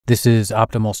This is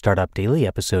Optimal Startup Daily,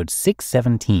 episode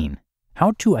 617,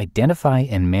 How to Identify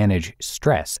and Manage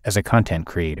Stress as a Content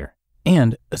Creator,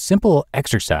 and a simple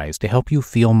exercise to help you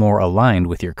feel more aligned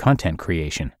with your content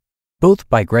creation, both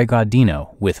by Greg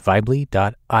Audino with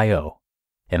Vibely.io.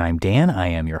 And I'm Dan, I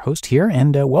am your host here,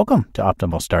 and welcome to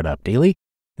Optimal Startup Daily.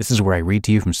 This is where I read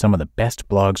to you from some of the best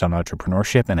blogs on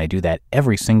entrepreneurship, and I do that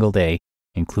every single day,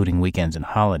 including weekends and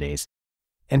holidays.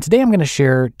 And today I'm going to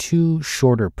share two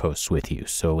shorter posts with you.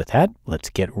 So with that, let's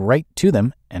get right to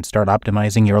them and start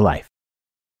optimizing your life.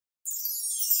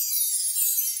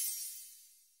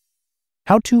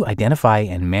 How to Identify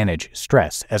and Manage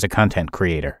Stress as a Content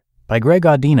Creator by Greg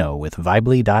Audino with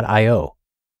Vibely.io.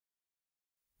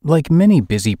 Like many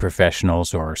busy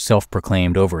professionals or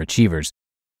self-proclaimed overachievers,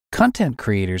 content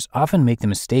creators often make the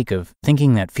mistake of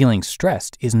thinking that feeling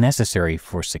stressed is necessary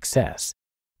for success.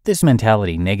 This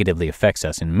mentality negatively affects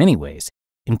us in many ways,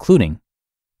 including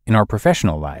in our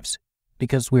professional lives,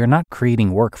 because we are not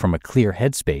creating work from a clear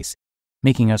headspace,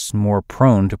 making us more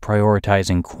prone to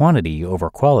prioritizing quantity over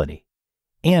quality,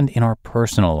 and in our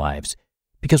personal lives,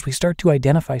 because we start to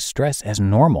identify stress as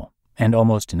normal and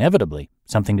almost inevitably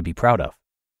something to be proud of.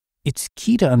 It's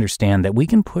key to understand that we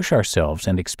can push ourselves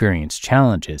and experience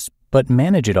challenges, but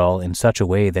manage it all in such a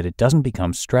way that it doesn't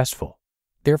become stressful.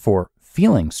 Therefore,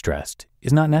 feeling stressed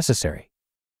is not necessary.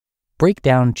 Break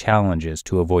down challenges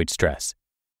to avoid stress.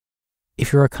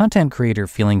 If you're a content creator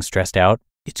feeling stressed out,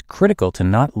 it's critical to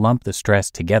not lump the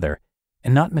stress together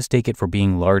and not mistake it for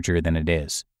being larger than it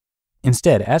is.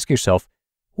 Instead, ask yourself,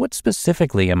 what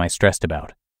specifically am I stressed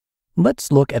about?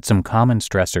 Let's look at some common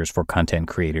stressors for content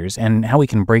creators and how we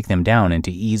can break them down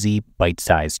into easy,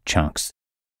 bite-sized chunks.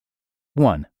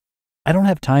 1. I don't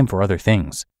have time for other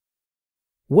things.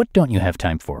 What don't you have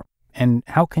time for? And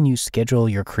how can you schedule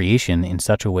your creation in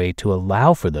such a way to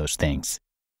allow for those things?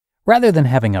 Rather than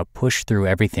having a push through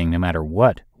everything no matter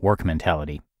what work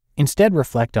mentality, instead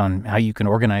reflect on how you can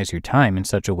organize your time in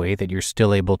such a way that you're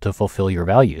still able to fulfill your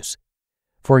values.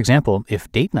 For example, if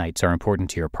date nights are important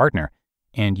to your partner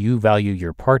and you value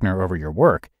your partner over your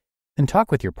work, then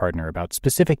talk with your partner about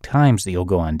specific times that you'll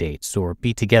go on dates or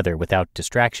be together without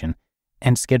distraction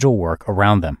and schedule work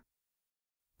around them.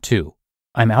 2.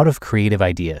 I'm out of creative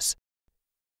ideas.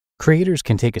 Creators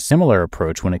can take a similar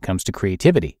approach when it comes to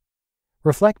creativity.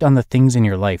 Reflect on the things in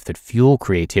your life that fuel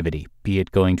creativity, be it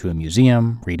going to a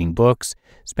museum, reading books,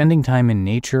 spending time in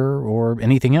nature, or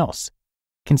anything else.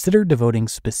 Consider devoting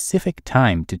specific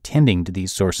time to tending to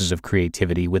these sources of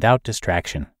creativity without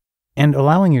distraction, and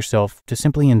allowing yourself to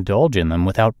simply indulge in them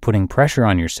without putting pressure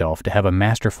on yourself to have a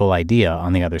masterful idea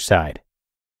on the other side.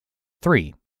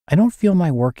 3. I don't feel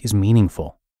my work is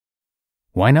meaningful.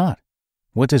 Why not?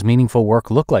 What does meaningful work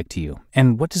look like to you?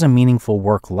 And what does a meaningful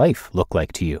work life look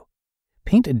like to you?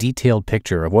 Paint a detailed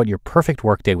picture of what your perfect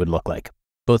workday would look like,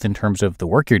 both in terms of the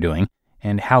work you're doing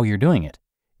and how you're doing it,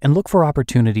 and look for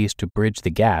opportunities to bridge the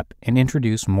gap and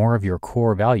introduce more of your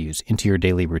core values into your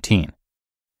daily routine.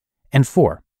 And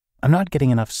 4, I'm not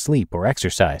getting enough sleep or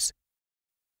exercise.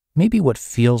 Maybe what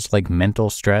feels like mental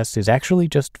stress is actually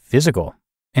just physical,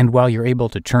 and while you're able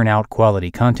to churn out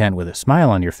quality content with a smile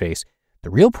on your face, the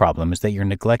real problem is that you're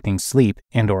neglecting sleep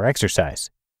and/or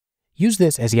exercise. Use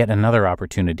this as yet another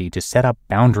opportunity to set up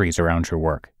boundaries around your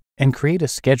work and create a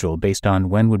schedule based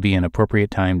on when would be an appropriate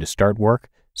time to start work,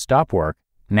 stop work,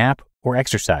 nap, or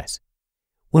exercise.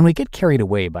 When we get carried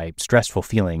away by stressful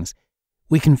feelings,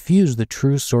 we confuse the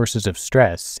true sources of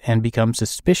stress and become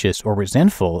suspicious or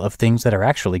resentful of things that are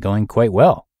actually going quite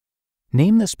well.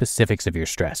 Name the specifics of your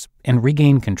stress and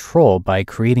regain control by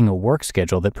creating a work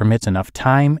schedule that permits enough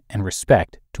time and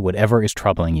respect to whatever is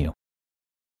troubling you.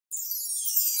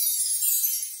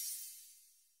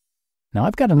 Now,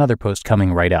 I've got another post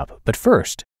coming right up, but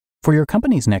first, for your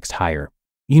company's next hire,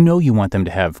 you know you want them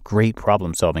to have great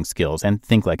problem-solving skills and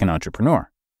think like an entrepreneur.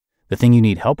 The thing you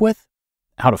need help with?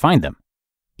 How to find them.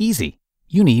 Easy.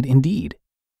 You need Indeed.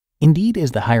 Indeed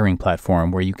is the hiring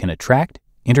platform where you can attract,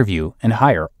 interview, and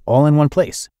hire all in one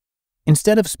place.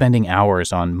 Instead of spending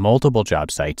hours on multiple job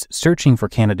sites searching for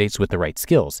candidates with the right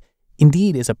skills,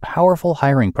 Indeed is a powerful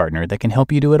hiring partner that can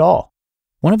help you do it all.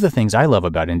 One of the things I love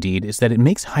about Indeed is that it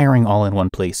makes hiring all in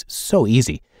one place so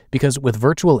easy, because with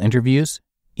virtual interviews,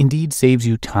 Indeed saves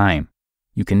you time.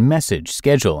 You can message,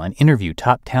 schedule, and interview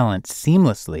top talent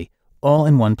seamlessly, all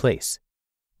in one place.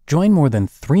 Join more than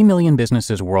 3 million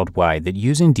businesses worldwide that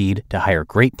use Indeed to hire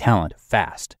great talent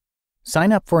fast.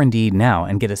 Sign up for Indeed now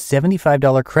and get a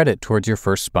 $75 credit towards your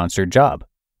first sponsored job.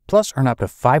 Plus, earn up to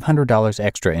 $500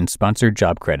 extra in sponsored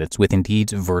job credits with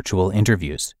Indeed's virtual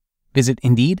interviews. Visit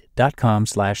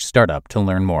Indeed.com/startup to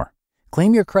learn more.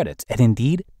 Claim your credits at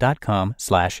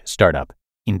Indeed.com/startup.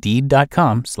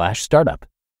 Indeed.com/startup.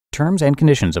 Terms and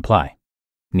conditions apply.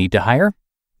 Need to hire?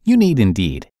 You need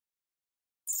Indeed.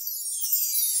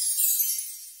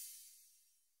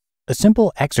 A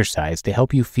simple exercise to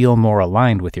help you feel more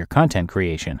aligned with your content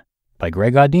creation by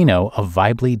Greg Audino of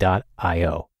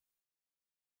Vibely.io.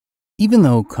 Even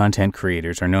though content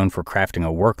creators are known for crafting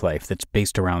a work life that's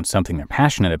based around something they're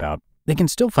passionate about, they can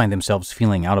still find themselves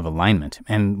feeling out of alignment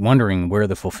and wondering where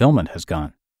the fulfillment has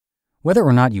gone. Whether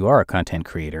or not you are a content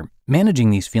creator, managing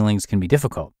these feelings can be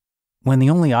difficult. When the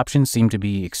only options seem to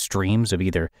be extremes of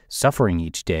either suffering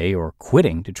each day or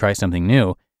quitting to try something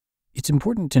new, it's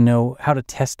important to know how to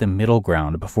test the middle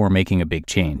ground before making a big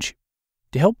change.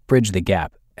 To help bridge the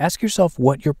gap, ask yourself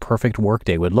what your perfect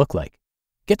workday would look like.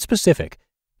 Get specific.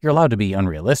 You're allowed to be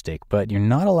unrealistic, but you're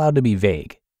not allowed to be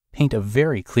vague. Paint a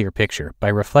very clear picture by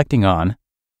reflecting on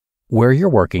where you're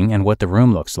working and what the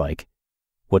room looks like,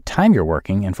 what time you're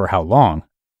working and for how long,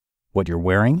 what you're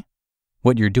wearing,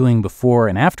 what you're doing before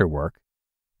and after work,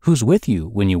 who's with you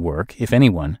when you work, if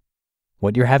anyone,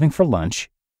 what you're having for lunch,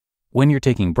 when you're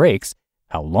taking breaks,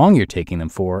 how long you're taking them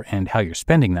for and how you're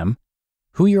spending them,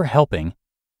 who you're helping,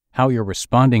 how you're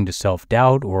responding to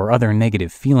self-doubt or other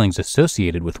negative feelings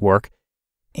associated with work,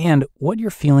 and what you're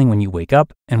feeling when you wake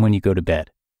up and when you go to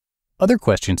bed. Other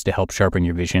questions to help sharpen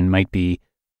your vision might be,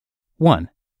 1.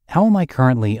 How am I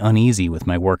currently uneasy with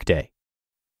my workday?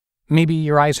 Maybe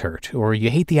your eyes hurt or you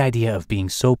hate the idea of being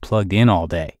so plugged in all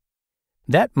day.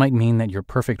 That might mean that your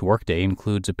perfect workday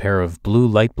includes a pair of blue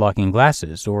light-blocking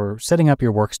glasses or setting up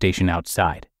your workstation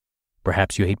outside.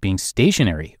 Perhaps you hate being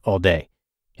stationary all day.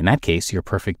 In that case, your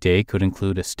perfect day could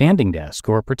include a standing desk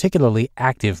or particularly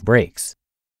active breaks.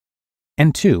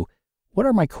 And 2, what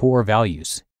are my core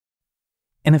values?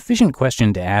 An efficient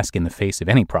question to ask in the face of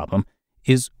any problem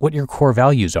is what your core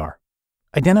values are.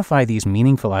 Identify these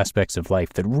meaningful aspects of life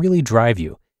that really drive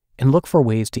you and look for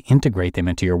ways to integrate them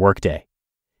into your workday.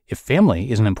 If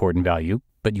family is an important value,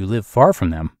 but you live far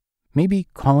from them, maybe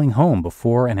calling home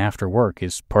before and after work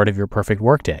is part of your perfect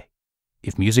workday.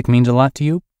 If music means a lot to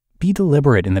you, be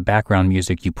deliberate in the background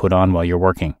music you put on while you're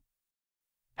working.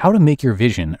 How to make your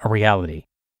vision a reality.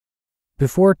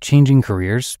 Before changing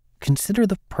careers, consider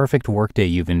the perfect workday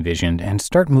you've envisioned and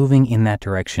start moving in that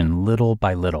direction little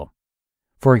by little.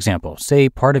 For example, say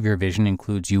part of your vision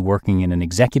includes you working in an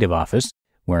executive office,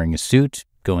 wearing a suit,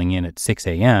 going in at 6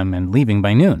 a.m. and leaving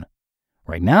by noon.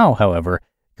 Right now, however,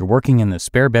 you're working in the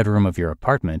spare bedroom of your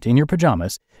apartment in your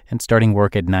pajamas and starting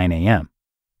work at 9 a.m.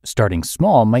 Starting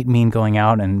small might mean going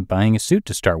out and buying a suit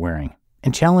to start wearing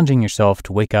and challenging yourself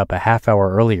to wake up a half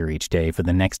hour earlier each day for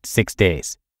the next 6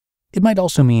 days. It might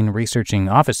also mean researching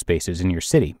office spaces in your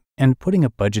city and putting a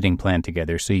budgeting plan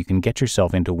together so you can get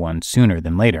yourself into one sooner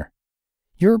than later.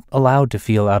 You're allowed to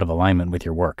feel out of alignment with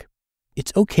your work.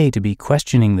 It's okay to be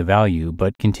questioning the value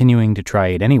but continuing to try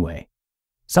it anyway.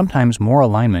 Sometimes more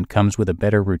alignment comes with a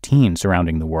better routine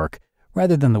surrounding the work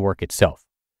rather than the work itself.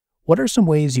 What are some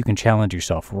ways you can challenge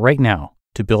yourself right now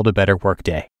to build a better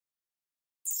workday?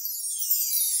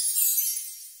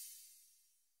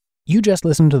 You just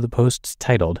listened to the posts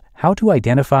titled How to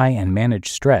Identify and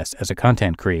Manage Stress as a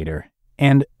Content Creator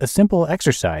and a simple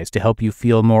exercise to help you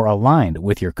feel more aligned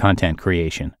with your content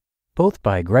creation, both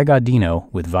by Greg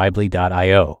Audino with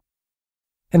Vibely.io.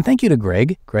 And thank you to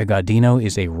Greg. Greg Audino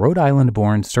is a Rhode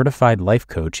Island-born certified life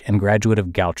coach and graduate of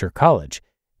Goucher College.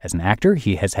 As an actor,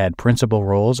 he has had principal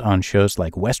roles on shows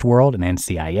like Westworld and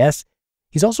NCIS.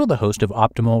 He's also the host of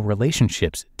Optimal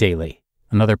Relationships Daily,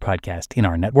 another podcast in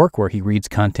our network where he reads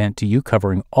content to you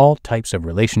covering all types of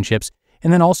relationships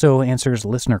and then also answers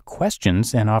listener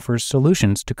questions and offers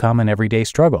solutions to common everyday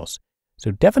struggles.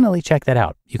 So definitely check that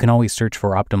out. You can always search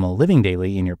for Optimal Living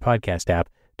Daily in your podcast app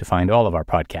to find all of our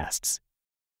podcasts.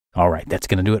 All right, that's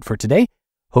going to do it for today.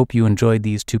 Hope you enjoyed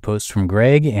these 2 posts from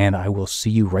Greg, and I will see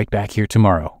you right back here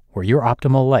tomorrow, where your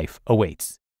optimal life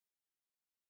awaits.